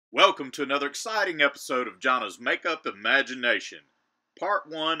Welcome to another exciting episode of Jayna's Makeup Imagination. Part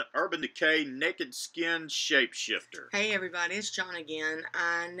 1, Urban Decay Naked Skin Shapeshifter. Hey everybody, it's John again.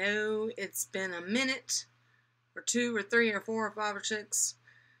 I know it's been a minute, or 2 or 3 or 4 or 5 or 6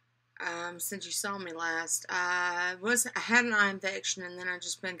 since you saw me last. I had an eye infection and then I've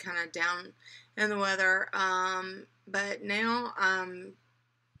just been kind of down in the weather. But now I'm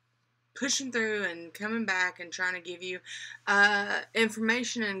pushing through and coming back and trying to give you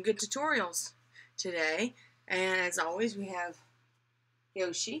information and good tutorials today. And as always, we have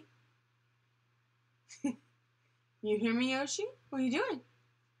Yoshi. You hear me, Yoshi? What are you doing?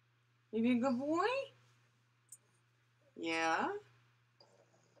 You being a good boy? Yeah?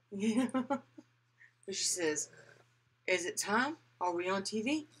 Yeah. Yoshi says, is it time? Are we on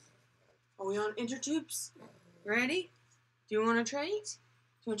TV? Are we on intertubes? Ready? Do you want a treat?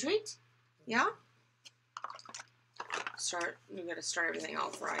 Do you want a treat? Yeah? We gotta start everything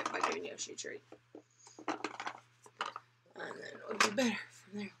off right by giving Yoshi a treat. And then it'll get better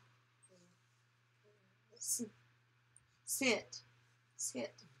from there. Sit.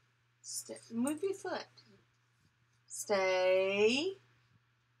 Move your foot. Stay.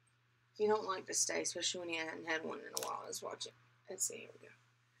 You don't like to stay, especially when you haven't had one in a while. Let's watch it. Let's see. Here we go.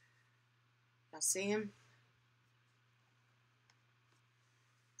 Y'all see him?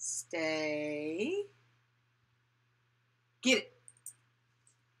 Stay. Get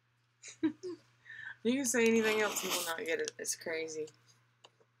it. You can say anything else, he will not get it. It's crazy.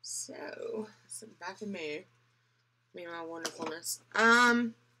 So back to me and my wonderfulness.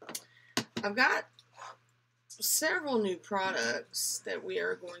 I've got several new products that we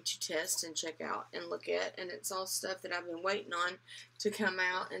are going to test and check out and look at, and it's all stuff that I've been waiting on to come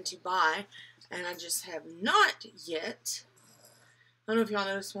out and to buy, and I just have not yet. I don't know if y'all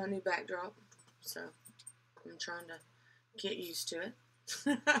noticed my new backdrop, so I'm trying to get used to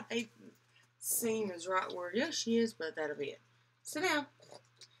it. Seam is right where Yoshi is, but that'll be it. Sit down.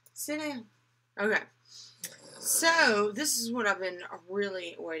 Sit down. Okay. So, this is what I've been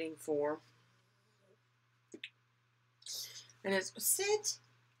really waiting for. And it's, sit.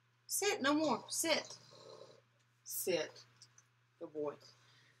 Sit, no more. Sit. Sit. Good boy.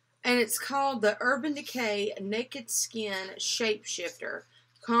 And it's called the Urban Decay Naked Skin Shapeshifter.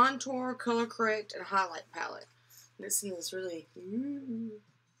 Contour, Color Correct, and Highlight Palette. And it's in this really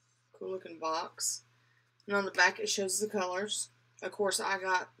cool looking box. And on the back it shows the colors. Of course, I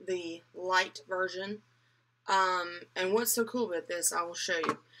got the light version. And what's so cool about this, I will show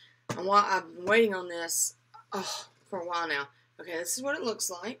you. And while I've been waiting on this for a while now. Okay, this is what it looks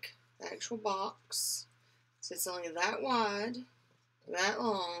like. The actual box. So it's only that wide, that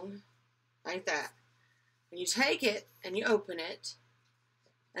long, like that. And you take it and you open it.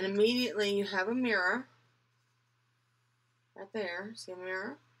 And immediately you have a mirror. Right there. See a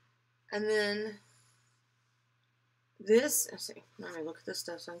mirror? And then this, let's see, let me look at this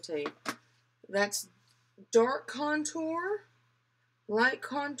stuff so I can tell you. That's dark contour, light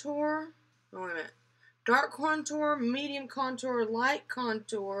contour, oh wait a minute. Dark contour, medium contour, light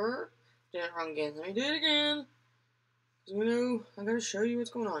contour. Did it wrong again. Let me do it again. Because we know, I gotta show you what's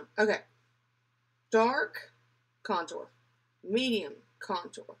going on. Okay. Dark contour, medium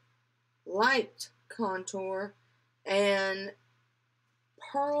contour, light contour, and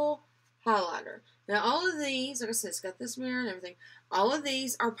pearl highlighter. Now all of these, like I said, it's got this mirror and everything. All of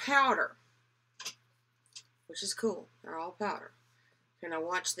these are powder, which is cool. They're all powder. Okay, now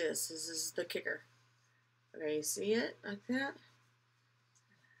watch this. This is the kicker. Okay, you see it like that?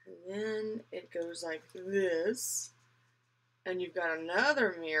 And then it goes like this. And you've got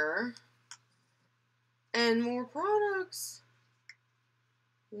another mirror. And more products.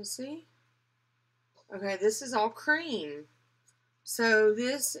 You see? Okay, this is all cream. So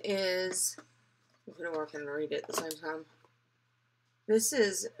this is, if it'll work, I can read it at the same time. This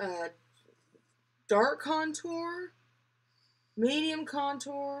is dark contour, medium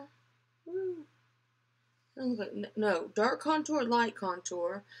contour, no, dark contour, light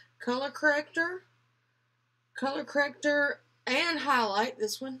contour, color corrector, and highlight,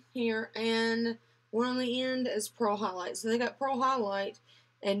 this one here, and one on the end is pearl highlight. So they got pearl highlight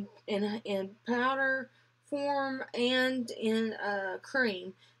in powder form and in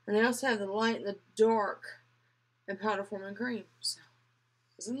cream, and they also have the light and the dark in powder form and cream. So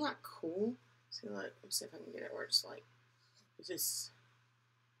isn't that cool? See, like, let's see if I can get it where it's like this.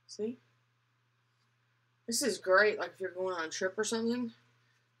 See? This is great, like if you're going on a trip or something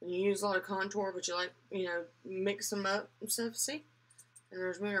and you use a lot of contour, but you like, you know, mix them up and stuff. See? And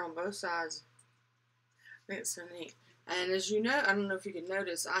there's mirror on both sides. I think it's so neat. And as you know, I don't know if you can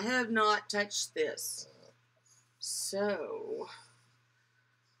notice, I have not touched this. So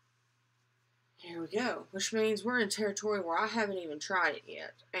Here we go, which means we're in territory where I haven't even tried it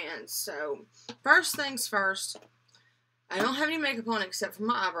yet. And so, first things first, I don't have any makeup on except for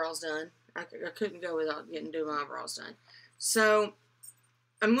my eyebrows done. I couldn't go without do my eyebrows done. So,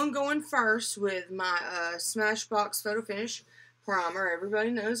 I'm going to go in first with my Smashbox Photo Finish primer. Everybody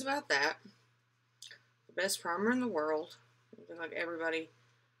knows about that. The best primer in the world. I think like everybody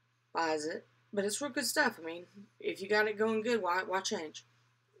buys it. But it's real good stuff. I mean, if you got it going good, why change?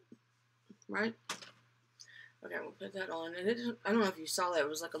 Right? Okay, we'll put that on. And I don't know if you saw that. It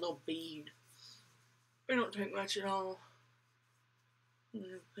was like a little bead. It don't take much at all. I'm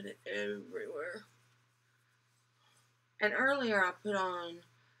going to put it everywhere. And earlier I put on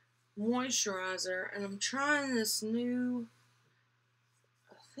moisturizer. And I'm trying this new,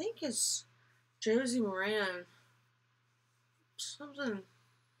 I think it's Josie Moran. Something.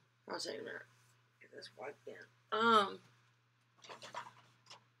 I'll take a minute. Get this wiped down.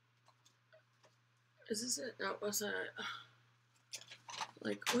 Is this it? No, what's that?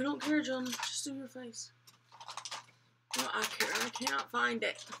 Like, we don't care, John. Just do your face. No, I care. I cannot find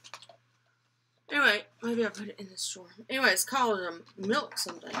it. Anyway, maybe I put it in this drawer. Anyway, it's called milk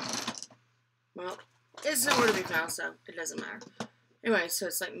something. Well, it's nowhere to be found, so it doesn't matter. Anyway, so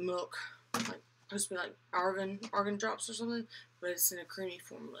it's like milk, like supposed to be like argan drops or something, but it's in a creamy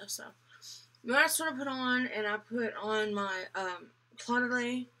formula. So that's what I put on, and I put on my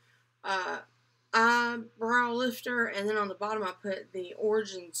Claudelaire eyebrow lifter, and then on the bottom I put the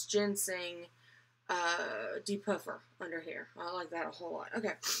Origins Ginseng depuffer under here. I like that a whole lot.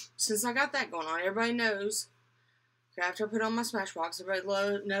 Okay, since I got that going on, everybody knows. Okay, after I put on my Smashbox,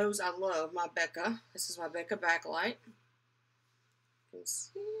 everybody knows I love my Becca. This is my Becca backlight. You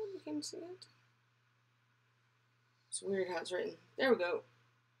can see it. It's weird how it's written. There we go.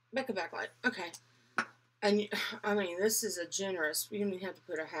 Becca backlight. Okay. And, I mean, this is a generous, you don't even have to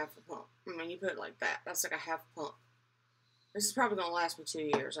put a half a pump. I mean, you put it like that. That's like a half pump. This is probably going to last me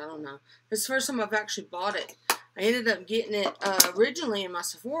 2 years. I don't know. This is the first time I've actually bought it. I ended up getting it originally in my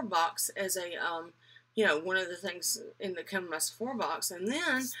Sephora box as a, you know, one of the things in the come in my Sephora box. And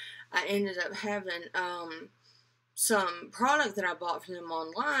then I ended up having some product that I bought from them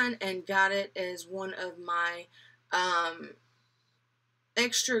online and got it as one of my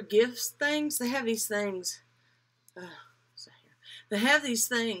extra gifts things. They have these things. They have these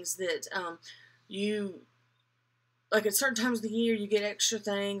things that you, like at certain times of the year, you get extra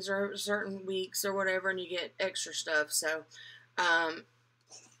things, or certain weeks or whatever, and you get extra stuff. So I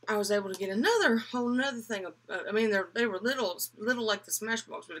was able to get whole another thing. I mean, they were little like the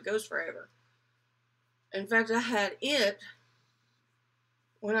Smashbox, but it goes forever. In fact, I had it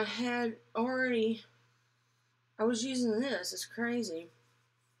when I had already. I was using this. It's crazy.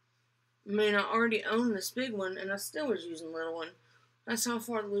 I mean, I already owned this big one, and I still was using the little one. That's how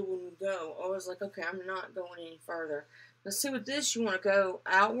far the little one would go. I was like, okay, I'm not going any further. Let's see, with this, you want to go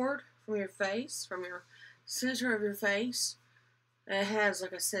outward from your face, from your center of your face. And it has,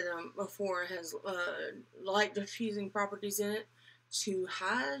 like I said before, it has light diffusing properties in it to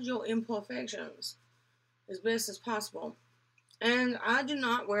hide your imperfections as best as possible. And I do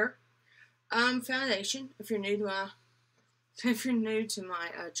not wear foundation. If you're new to my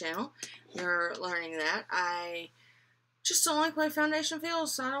channel, you're learning that. I just don't like the way foundation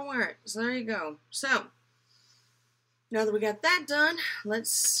feels, so I don't wear it. So there you go. So, now that we got that done,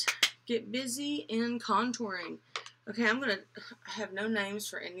 let's get busy in contouring. Okay, I'm going to have no names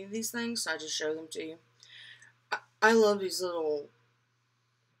for any of these things, so I just show them to you. I love these little,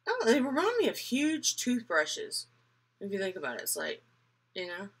 oh, they remind me of huge toothbrushes. If you think about it, it's like, you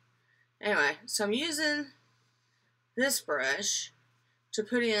know. Anyway, so I'm using this brush to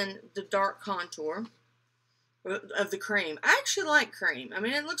put in the dark contour of the cream. I actually like cream. I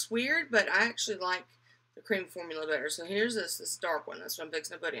mean, it looks weird, but I actually like the cream formula better. So here's this dark one. That's what I'm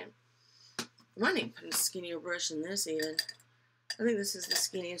fixing to put in. I might need to put a skinnier brush than this even. I think this is the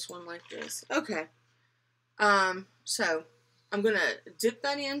skinniest one like this. Okay. So I'm going to dip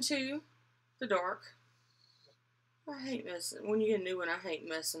that into the dark. I hate messing. When you get a new one, I hate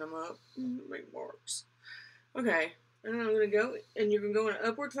messing them up. Make marks. Okay. And then I'm going to go, and you're going to go in an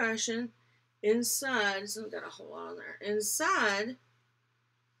upward fashion inside. So I've got a whole lot on there. Inside,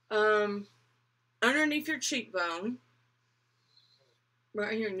 underneath your cheekbone,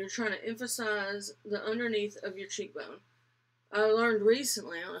 right here, and you're trying to emphasize the underneath of your cheekbone. I learned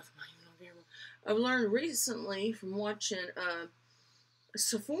recently, I don't know if I'm even on camera, I've learned recently from watching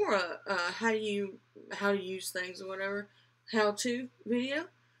Sephora how to use things or whatever, how-to video,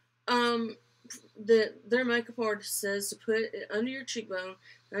 that their makeup artist says to put it under your cheekbone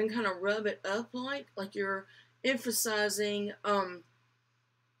and kind of rub it up like you're emphasizing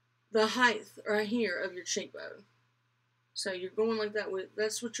the height right here of your cheekbone. So you're going like that with,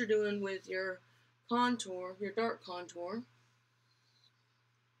 that's what you're doing with your contour, your dark contour.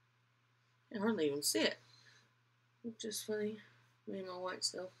 I hardly even see it, which is funny. Me and my white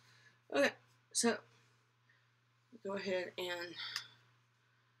stuff. Okay, so go ahead and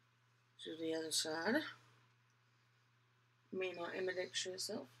do the other side. Me and my ambidextrous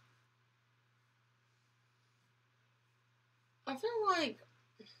self. I feel like,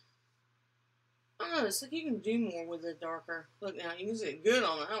 I don't know, it's like you can do more with the darker. Look now, you can see it good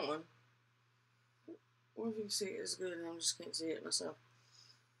on that one. Or if you can see it as good and I just can't see it myself.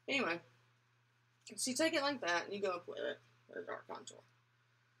 Anyway, so you take it like that and you go up with it, with a dark contour.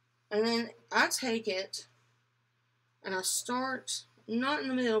 And then I take it and I start, not in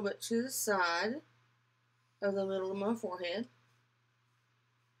the middle, but to the side of the middle of my forehead.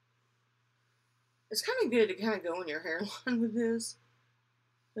 It's kind of good to kind of go in your hairline with this.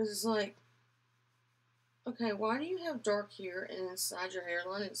 Because it's like, okay, why do you have dark here and inside your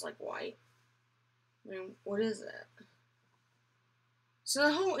hairline it's like white? I mean, what is that? So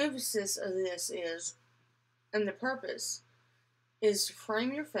the whole emphasis of this is, and the purpose, is to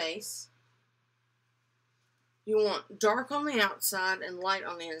frame your face. You want dark on the outside and light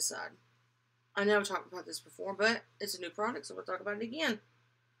on the inside. I know I've talked about this before, but it's a new product, so we'll talk about it again.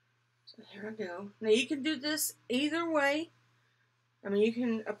 So here I go. Now you can do this either way. I mean, you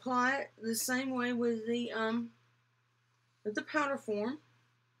can apply it the same way with the powder form.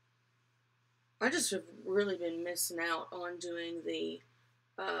 I just have really been missing out on doing the,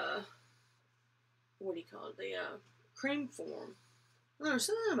 what do you call it, the cream form. I don't know,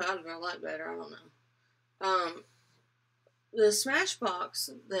 something about it I like better, I don't know. The Smashbox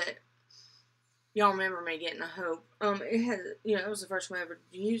that y'all remember me getting, I hope, it had, you know, it was the first one I ever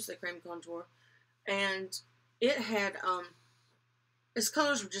used the cream contour, and it had, its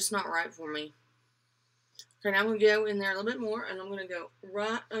colors were just not right for me. Okay, now I'm going to go in there a little bit more, and I'm going to go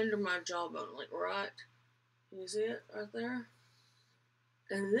right under my jawbone, like right, you see it right there?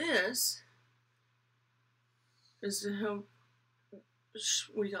 And this is to help,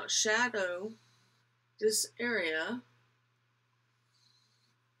 we got shadow this area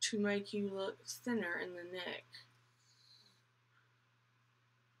to make you look thinner in the neck.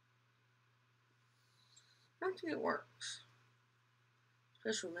 I don't think it works.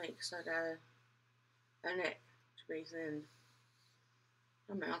 Especially me, because I got a neck to be thin.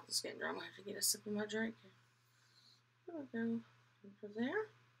 My mouth is getting dry. I'm going to have to get a sip of my drink. There we go. Over there.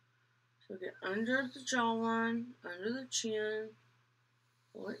 So get under the jawline, under the chin,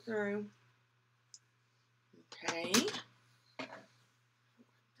 pull it through. Okay.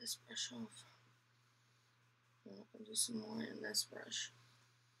 This brush off. I'll do some more in this brush.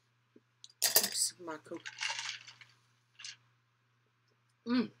 Sip my Coke.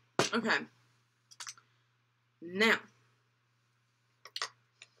 Okay. Now,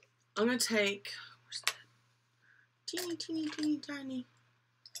 I'm going to take, where's that? Teeny tiny.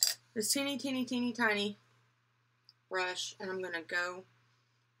 This teeny tiny brush, and I'm going to go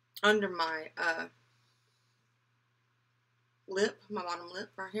under my lip, my bottom lip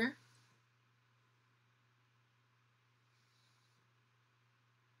right here.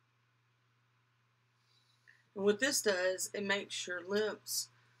 And what this does, it makes your lips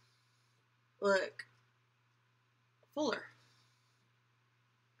look fuller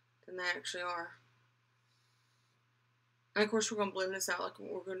than they actually are. And of course we're going to blend this out like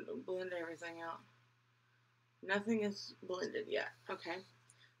we're going to blend everything out. Nothing is blended yet. Okay.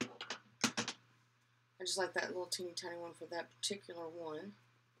 I just like that little teeny tiny one for that particular one.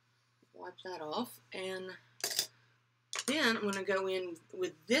 Wipe that off. And then I'm going to go in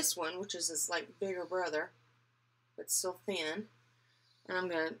with this one, which is this like bigger brother, but still thin. And I'm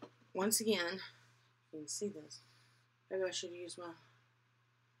going to, once again, you can see this. Maybe I should use my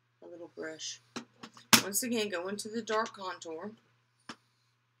little brush. Once again, go into the dark contour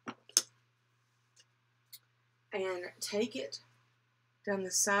and take it down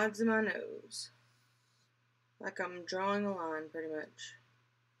the sides of my nose, like I'm drawing a line pretty much.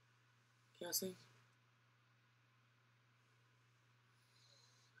 Can y'all see?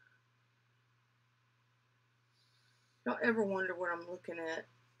 Don't ever wonder what I'm looking at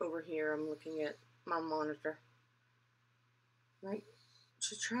over here. I'm looking at my monitor. Right?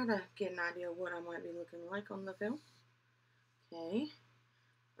 To try to get an idea of what I might be looking like on the film. Okay.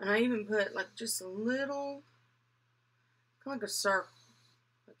 And I even put like just a little, kind of like a circle.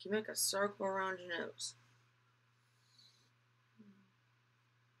 Like you make a circle around your nose.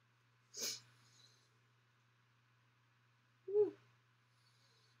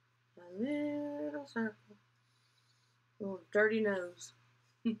 A little circle. A little dirty nose.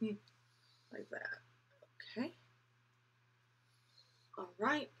 Like that. Okay.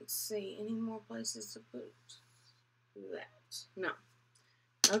 Alright, let's see. Any more places to put that? No.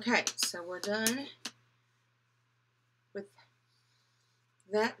 Okay, so we're done with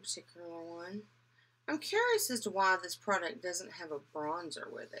that particular one. I'm curious as to why this product doesn't have a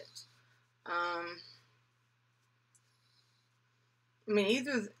bronzer with it. I mean,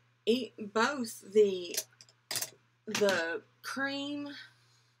 both the cream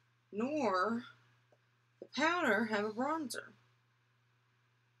nor the powder have a bronzer.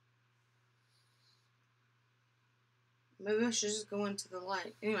 Maybe I should just go into the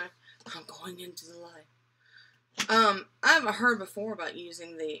light. Anyway, I'm going into the light. I haven't heard before about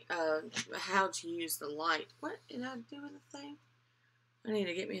using the, how to use the light. What did I do with the thing? I need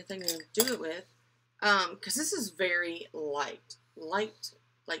to get me a thing to do it with. Because this is very light. Light.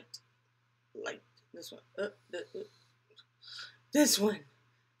 This one. This one.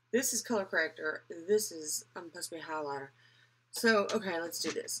 This is color corrector. This is, supposed to be a highlighter. So, okay, let's do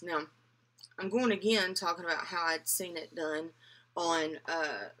this. Now, I'm going again talking about how I'd seen it done on,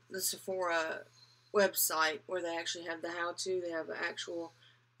 the Sephora website where they actually have the how-to. They have the actual,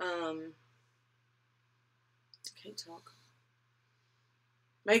 can't talk.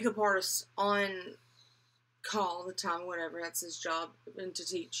 Makeup artist on call the time, whatever. That's his job, and to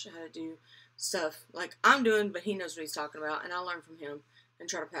teach how to do stuff like I'm doing, but he knows what he's talking about, and I learn from him and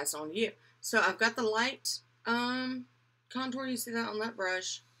try to pass it on to you. So I've got the light contour. You see that on that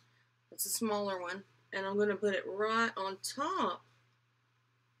brush? It's a smaller one, and I'm going to put it right on top.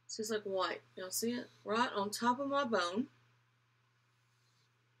 It's just like white. Y'all see it? Right on top of my bone.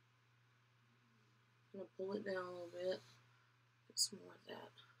 I'm going to pull it down a little bit. Get some more of that.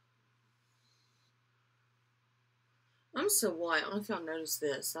 I'm so white. I don't know if y'all noticed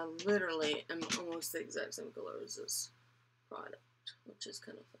this. I literally am almost the exact same color as this product, which is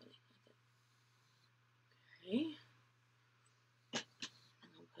kind of funny. Okay. I'm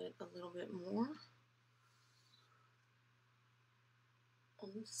going to put a little bit more on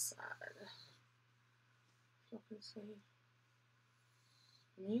the side. If y'all can see.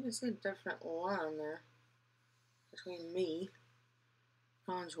 I mean, you can see a definite line there between me,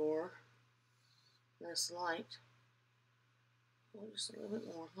 contour, and this light. Oh, just a little bit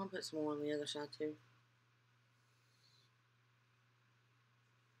more. I'll put some more on the other side too.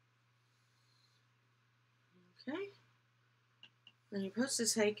 Okay. Then you're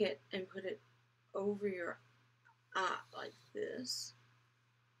supposed to take it and put it over your eye like this.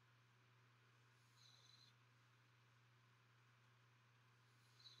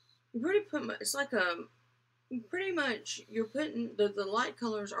 You pretty put much, it's like a, pretty much you're putting, the light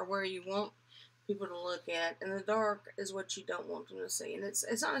colors are where you want people to look at, and the dark is what you don't want them to see. And it's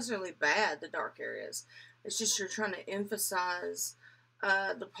not necessarily bad, the dark areas. It's just you're trying to emphasize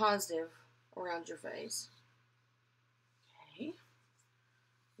the positive around your face. Okay.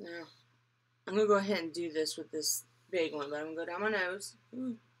 Now, I'm going to go ahead and do this with this big one, but I'm going to go down my nose.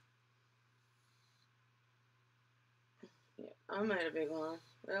 Ooh. Yeah, I made a big line.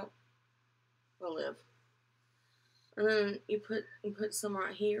 Well, we'll live. And then you put some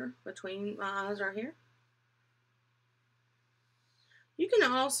right here, between my eyes right here. You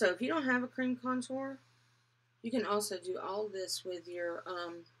can also, if you don't have a cream contour, you can also do all this with your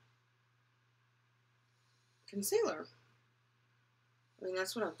concealer. I mean,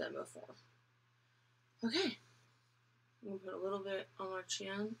 that's what I've done before. Okay. I'm going to put a little bit on my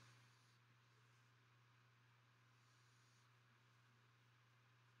chin.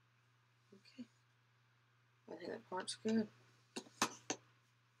 I think that part's good.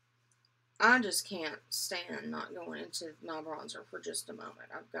 I just can't stand not going into my bronzer for just a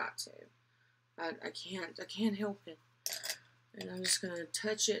moment. I've got to. I can't help it. And I'm just going to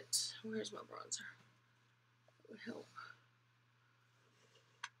touch it. Where's my bronzer? It would help.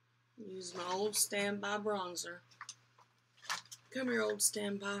 Use my old standby bronzer. Come here, old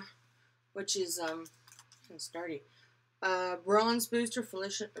standby. Which is, it's dirty. Bronze Booster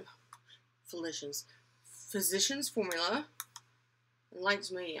Physicians Formula.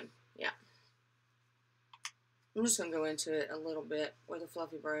 Light's medium. Yeah. I'm just going to go into it a little bit with a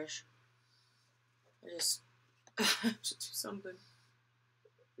fluffy brush. I just have to do something.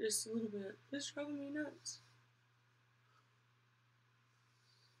 Just a little bit. It's driving me nuts.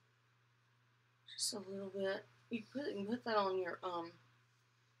 Just a little bit. You can put that on your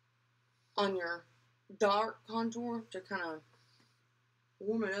dark contour to kind of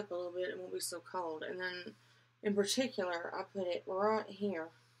warm it up a little bit. It won't be so cold. And then, in particular, I put it right here.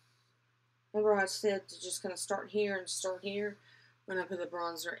 Remember I said to just kind of start here and start here when I put the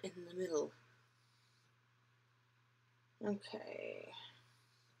bronzer in the middle. Okay.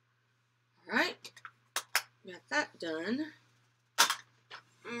 got that done.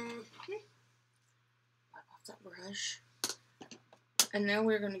 Wipe off that brush. And now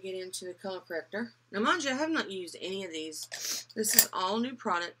we're going to get into the color corrector. Now, mind you, I have not used any of these. This is all new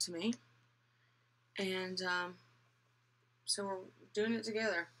product to me. And so we're doing it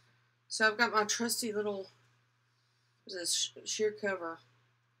together. So I've got my trusty little, what's this, sheer cover.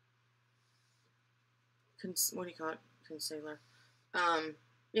 What do you call it? Concealer.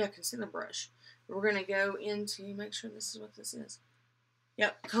 Yeah, concealer brush. We're going to go into, make sure this is what this is.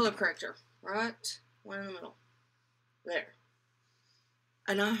 Yep, color corrector. Right? One in the middle. There.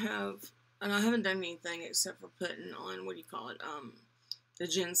 And I haven't done anything except for putting on, what do you call it? The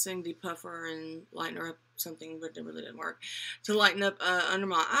ginseng depuffer and lightener up something, but it really didn't work. To lighten up under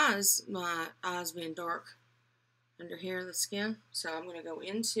my eyes being dark under here in the skin. So I'm going to go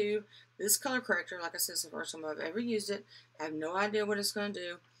into this color corrector. Like I said, it's the first time I've ever used it. I have no idea what it's going to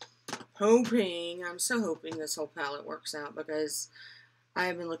do. I'm so hoping this whole palette works out because I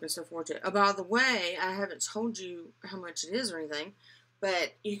have been looking so forward to it. Oh, by the way, I haven't told you how much it is or anything,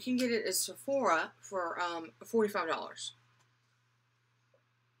 but you can get it at Sephora for $45.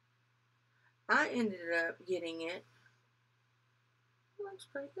 I ended up getting it. It looks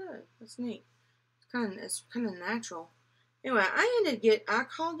pretty good. That's neat. It's kind of natural. Anyway, I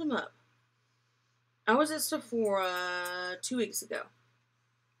called them up. I was at Sephora 2 weeks ago.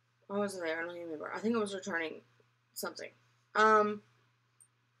 I wasn't there. I don't even remember. I think I was returning something. And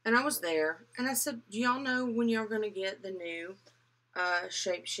I was there, and I said, "Do y'all know when y'all gonna get the new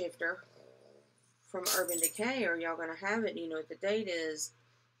Shapeshifter from Urban Decay? Or y'all gonna have it? Do you know what the date is?"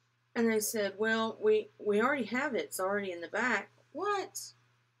 And they said, "Well, we already have it. It's already in the back." What?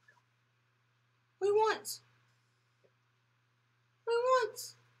 We want.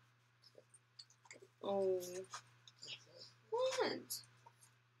 Oh, what?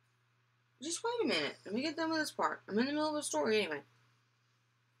 Just wait a minute. Let me get done with this part. I'm in the middle of a story anyway.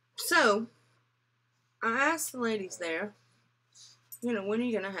 So, I asked the ladies there, when are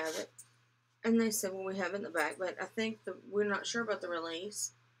you going to have it? And they said, well, we have it in the back, but I think we're not sure about the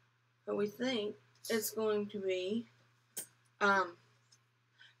release. But we think it's going to be, do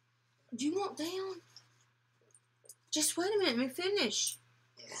you want down? Just wait a minute, let me finish.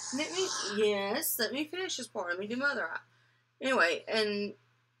 Let me finish this part. Let me do Mother Eye. Anyway, and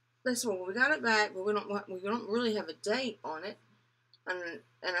they said, well, we got it back, but we don't really have a date on it. And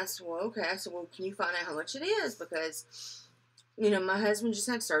I said, well, okay. I said, well, can you find out how much it is? Because, my husband just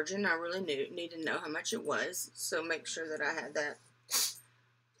had surgery, and I really need to know how much it was. So make sure that I had that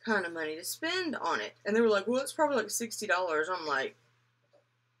kind of money to spend on it. And they were like, well, it's probably like $60. I'm like,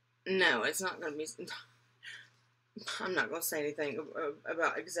 no, it's not going to be. I'm not going to say anything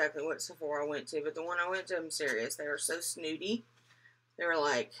about exactly what Sephora I went to, but the one I went to, I'm serious. They were so snooty. They were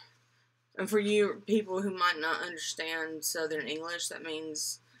like, and for you people who might not understand Southern English, that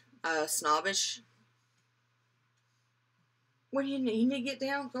means snobbish. What do you need? You need to get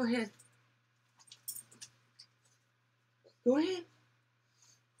down? Go ahead. Go ahead.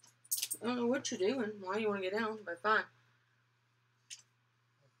 I don't know what you're doing. Why you want to get down, but fine.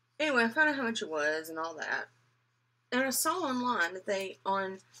 Anyway, I found out how much it was and all that. And I saw online that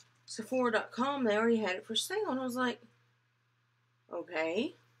on Sephora.com, they already had it for sale. And I was like,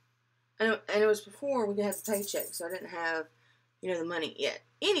 okay. And it was before we had the paycheck, so I didn't have, the money yet.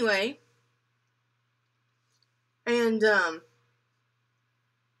 Anyway. And,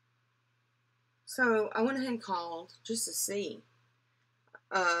 so I went ahead and called just to see.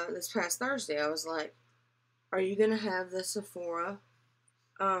 This past Thursday, I was like, are you going to have the Sephora,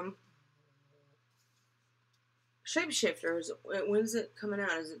 Shapeshifter? When's it coming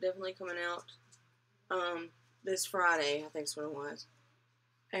out? Is it definitely coming out this Friday? I think that's what it was.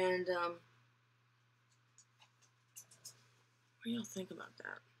 And what do y'all think about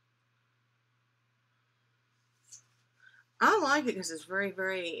that? I like it because it's very,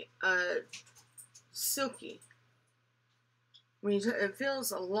 very silky. It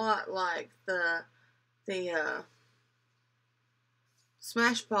feels a lot like the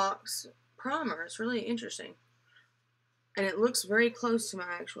Smashbox primer. It's really interesting. And it looks very close to my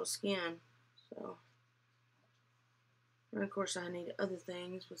actual skin. So, and of course I need other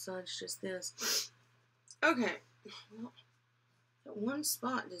things besides just this. Okay. Well, that one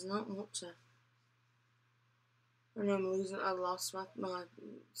spot does not want to. I know I lost my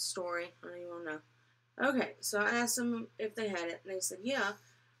story. I don't even want to know. Okay, so I asked them if they had it, and they said, yeah.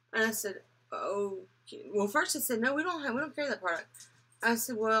 And I said, oh, well, first they said, no, we don't carry that product. I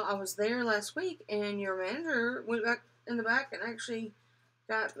said, well, I was there last week, and your manager went back in the back and actually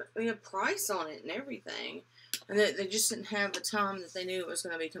got me a price on it and everything. And they just didn't have the time that they knew it was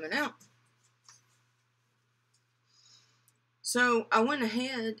going to be coming out. So I went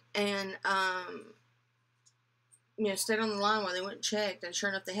ahead and, you know, stayed on the line while they went and checked, and sure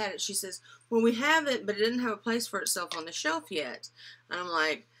enough, they had it. She says, well, we have it, but it didn't have a place for itself on the shelf yet. And I'm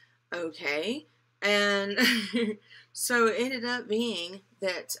like, okay. And so it ended up being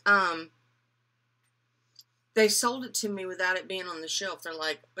that, they sold it to me without it being on the shelf. They're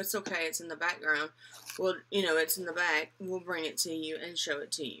like, it's okay, it's in the background. Well, you know, it's in the back. We'll bring it to you and show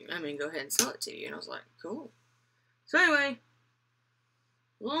it to you. I mean, go ahead and sell it to you. And I was like, cool. So anyway,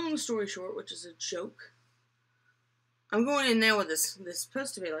 long story short, which is a joke, I'm going in now with this. This is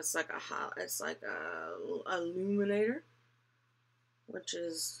supposed to be, it's like a illuminator, which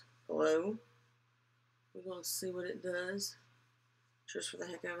is glow. We're going to see what it does. Just for the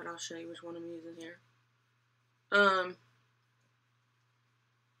heck of it, I'll show you which one I'm using here. And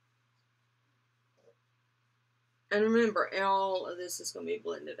remember, all of this is going to be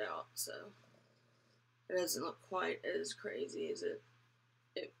blended out, so it doesn't look quite as crazy as it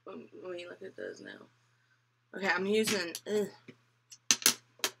like it does now. Okay, I'm using, I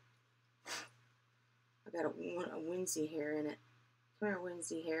got a Wednesday hair in it. Come here,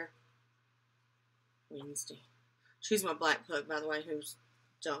 Wednesday hair. Wednesday. She's my black plug, by the way, who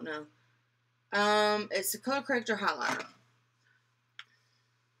don't know. It's a color corrector highlighter.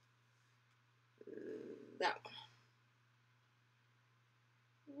 That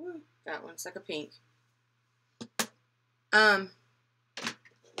one. That one's like a pink.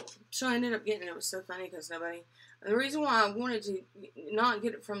 So I ended up getting it. It was so funny because nobody. The reason why I wanted to not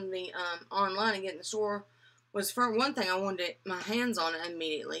get it from the online and get it in the store was, for one thing, I wanted my hands on it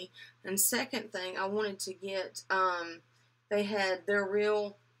immediately, and second thing, I wanted to get. They had their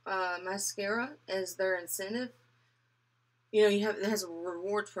real mascara as their incentive. You know, it has a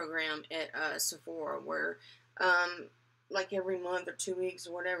rewards program at Sephora where, like every month or 2 weeks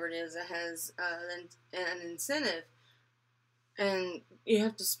or whatever it is, it has an incentive. And you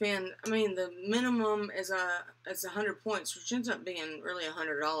have to spend, I mean, the minimum is 100 points, which ends up being really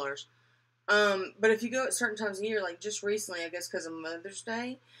 $100. But if you go at certain times of year, like just recently, I guess because of Mother's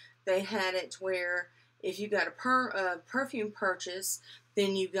Day, they had it where if you got a perfume purchase,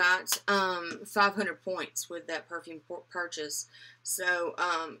 then you got 500 points with that perfume purchase. So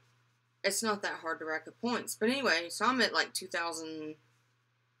it's not that hard to rack up points. But anyway, so I'm at like 2,000,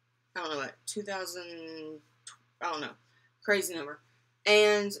 I don't know what, 2,000, I don't know. Crazy number.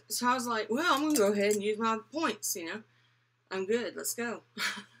 And so I was like, well, I'm going to go ahead and use my points, you know. I'm good. Let's go.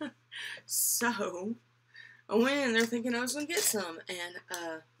 So I went in there thinking I was going to get some.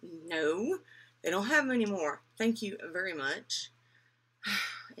 And no, they don't have them anymore. Thank you very much.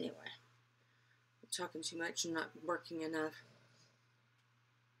 Anyway, I'm talking too much and not working enough.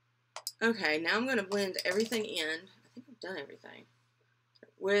 Okay, now I'm going to blend everything in. I think I've done everything.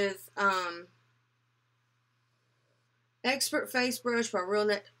 With, Expert Face Brush by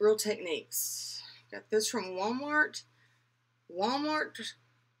Real Techniques. Got this from Walmart. Walmart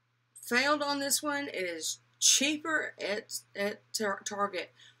failed on this one. It is cheaper at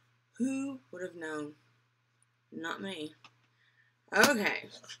Target. Who would have known? Not me. Okay,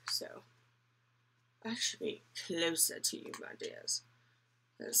 so I should be closer to you, my dears.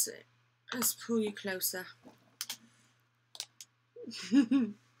 Let's see. Let's pull you closer.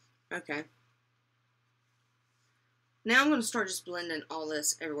 Okay. Now I'm going to start just blending all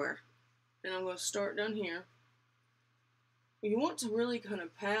this everywhere. And I'm going to start down here. You want to really kind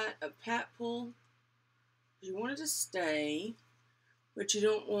of pat pull. You want it to stay, but you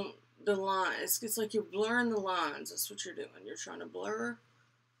don't want the lines. It's like you're blurring the lines. That's what you're doing. You're trying to blur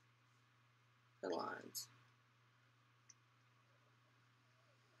the lines.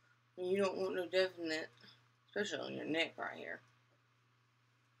 And you don't want no definite, especially on your neck right here.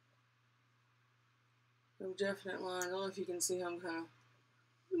 No definite lines. I don't know if you can see how I'm kind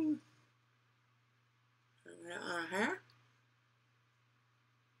of hair.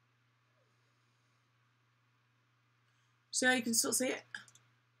 See how you can still see it?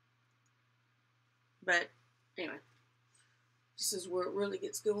 But anyway, this is where it really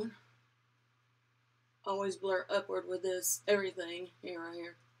gets going. Always blur upward with this everything here right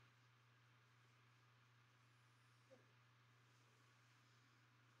here.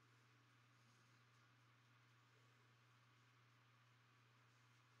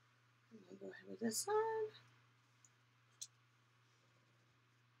 Go ahead with this side.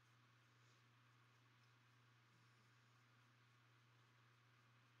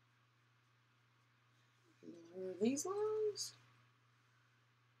 Blur these lines.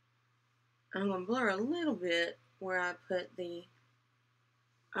 I'm going to blur a little bit where I put the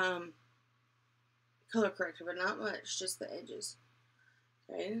color corrector, but not much, just the edges.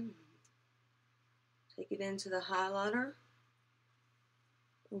 Okay. Take it into the highlighter.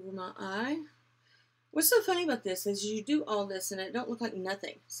 over my eye. What's so funny about this is you do all this and it don't look like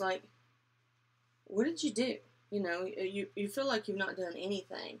nothing. It's like, what did you do? You know, you feel like you've not done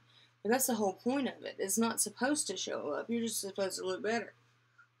anything. But that's the whole point of it. It's not supposed to show up. You're just supposed to look better.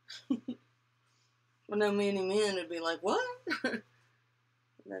 Well, no many men would be like, what?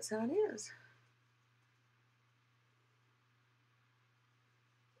 That's how it is.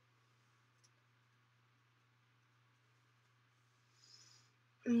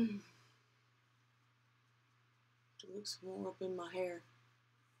 It looks more up in my hair.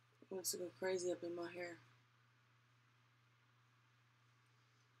 It wants to go crazy up in my hair.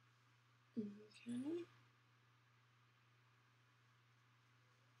 Okay.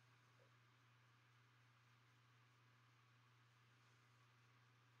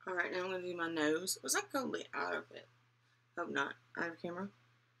 Alright, now I'm going to do my nose. Was I totally out of it? Hope not. Out of camera.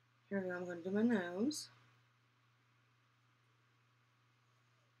 Here we go. I'm going to do my nose.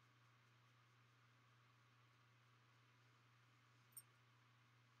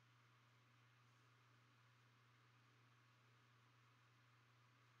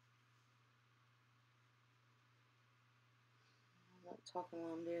 I'm not talking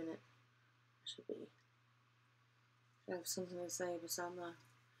while I'm doing it. I should have something to say beside my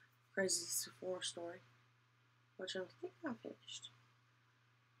crazy Sephora story, which I think I finished.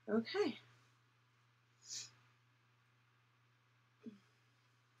 Okay.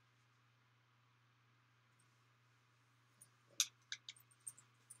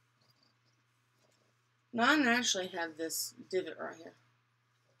 Mine actually have this divot right here.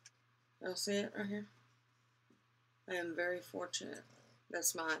 Y'all see it right here? I am very fortunate.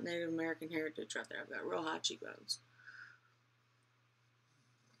 That's my Native American heritage right there. I've got real high cheekbones.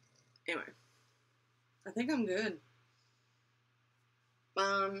 Anyway, I think I'm good.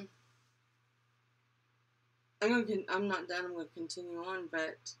 I'm not done. I'm gonna continue on,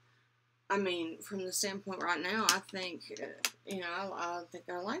 but I mean, from the standpoint right now, I think I think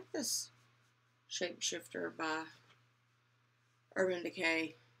I like this Shapeshifter by Urban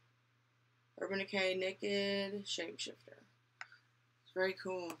Decay. Urban Decay Naked Shapeshifter. It's very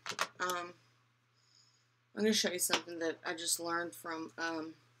cool. I'm gonna show you something that I just learned from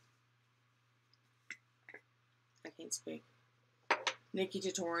I can't speak. Nikki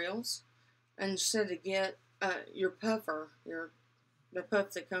Tutorials, and she said to get your puffer, the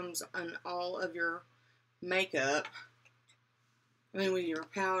puff that comes on all of your makeup, with your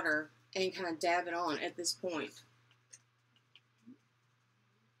powder, and kind of dab it on at this point.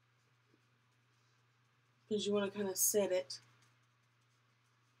 Because you want to kind of set it.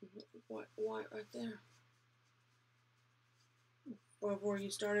 White right there. Before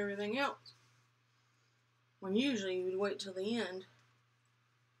you start everything else. When usually you would wait till the end.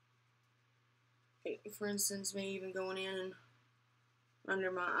 For instance, me even going in and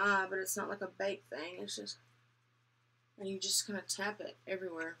under my eye, but it's not like a bake thing. It's just, and you just kind of tap it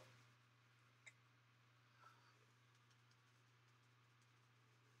everywhere.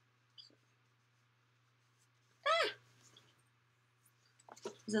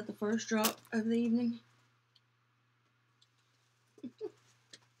 Is that the first drop of the evening?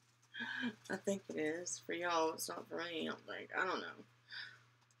 I think it is. For y'all, it's not for me, I don't think. I don't know.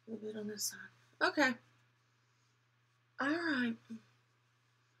 A little bit on this side. Okay. Alright.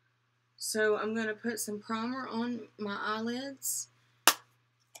 So I'm going to put some primer on my eyelids.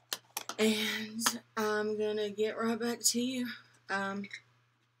 And I'm going to get right back to you.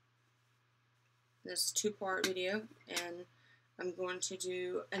 This 2-part video. And I'm going to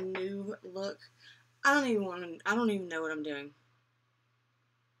do a new look. I don't even know what I'm doing.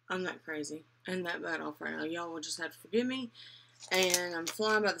 I'm that crazy and that bad off right now. Y'all will just have to forgive me. And I'm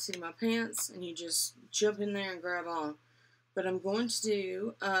flying by the seat of my pants, and you just jump in there and grab on. But I'm going to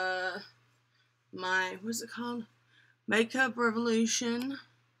do my, what's it called? Makeup Revolution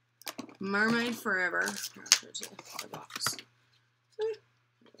Mermaid Forever. I'll show it to you, the box.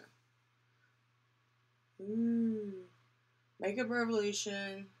 Makeup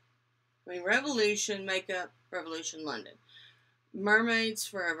Revolution. Revolution Makeup Revolution London. Mermaids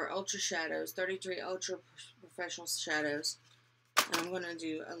Forever Ultra Shadows, 33 Ultra Professional Shadows. And I'm going to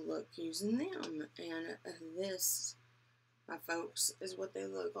do a look using them. And this, my folks, is what they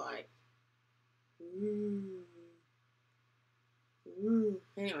look like.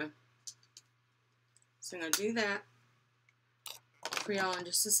 Anyway. So I'm going to do that for y'all in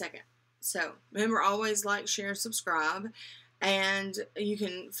just a second. So, remember, always like, share, subscribe. And you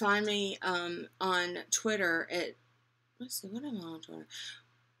can find me on Twitter at, let's see, what am I on Twitter?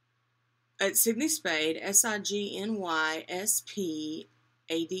 At Sydney Spade, SIGNYSPADE,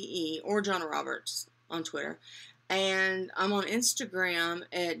 or Jayna Roberts on Twitter. And I'm on Instagram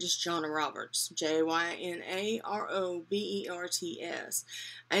at just Jayna Roberts, JaynaRoberts.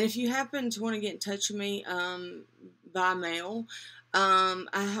 And if you happen to want to get in touch with me by mail,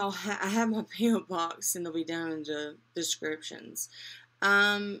 I have my P.O. box, and they'll be down in the descriptions.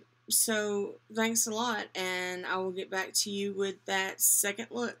 So thanks a lot, and I will get back to you with that second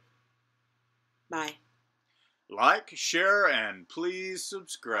look. Bye. Like, share, and please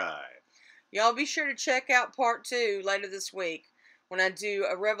subscribe. Y'all be sure to check out part 2 later this week when I do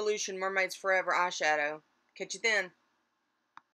a Revolution Mermaids Forever eyeshadow. Catch you then.